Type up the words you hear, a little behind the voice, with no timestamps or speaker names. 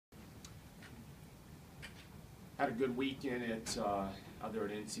Had a good weekend at out there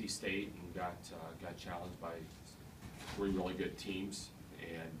at NC State, and got challenged by 3 really good teams,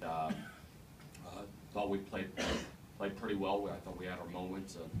 and thought we played pretty well. I thought we had our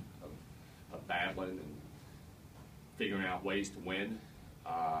moments of battling and figuring out ways to win.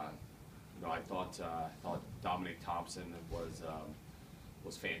 I thought Dominic Thompson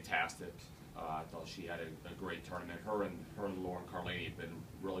was fantastic. I thought she had a great tournament. Her and Lauren Carlini have been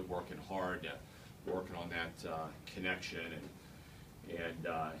really working hard, working on that connection, and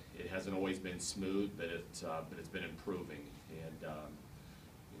it hasn't always been smooth, but it's been improving. And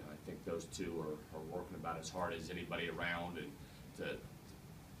I think those two are working about as hard as anybody around, and to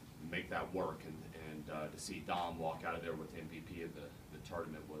make that work, and to see Dom walk out of there with MVP of the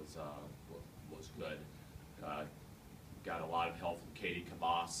tournament was good. Got a lot of help from Katie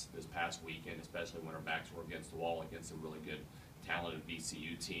Kavas this past weekend, especially when her backs were against the wall against a really good, talented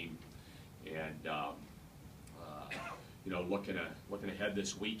VCU team. And looking ahead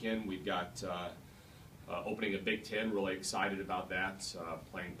this weekend, we've got opening a Big Ten. Really excited about that.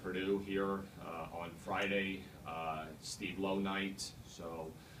 Playing Purdue here on Friday. Steve Lowe night.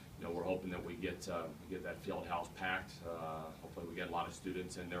 So we're hoping that we get that field house packed. Hopefully we get a lot of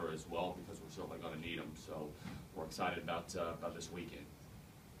students in there as well, because we're certainly going to need them. So we're excited about this weekend.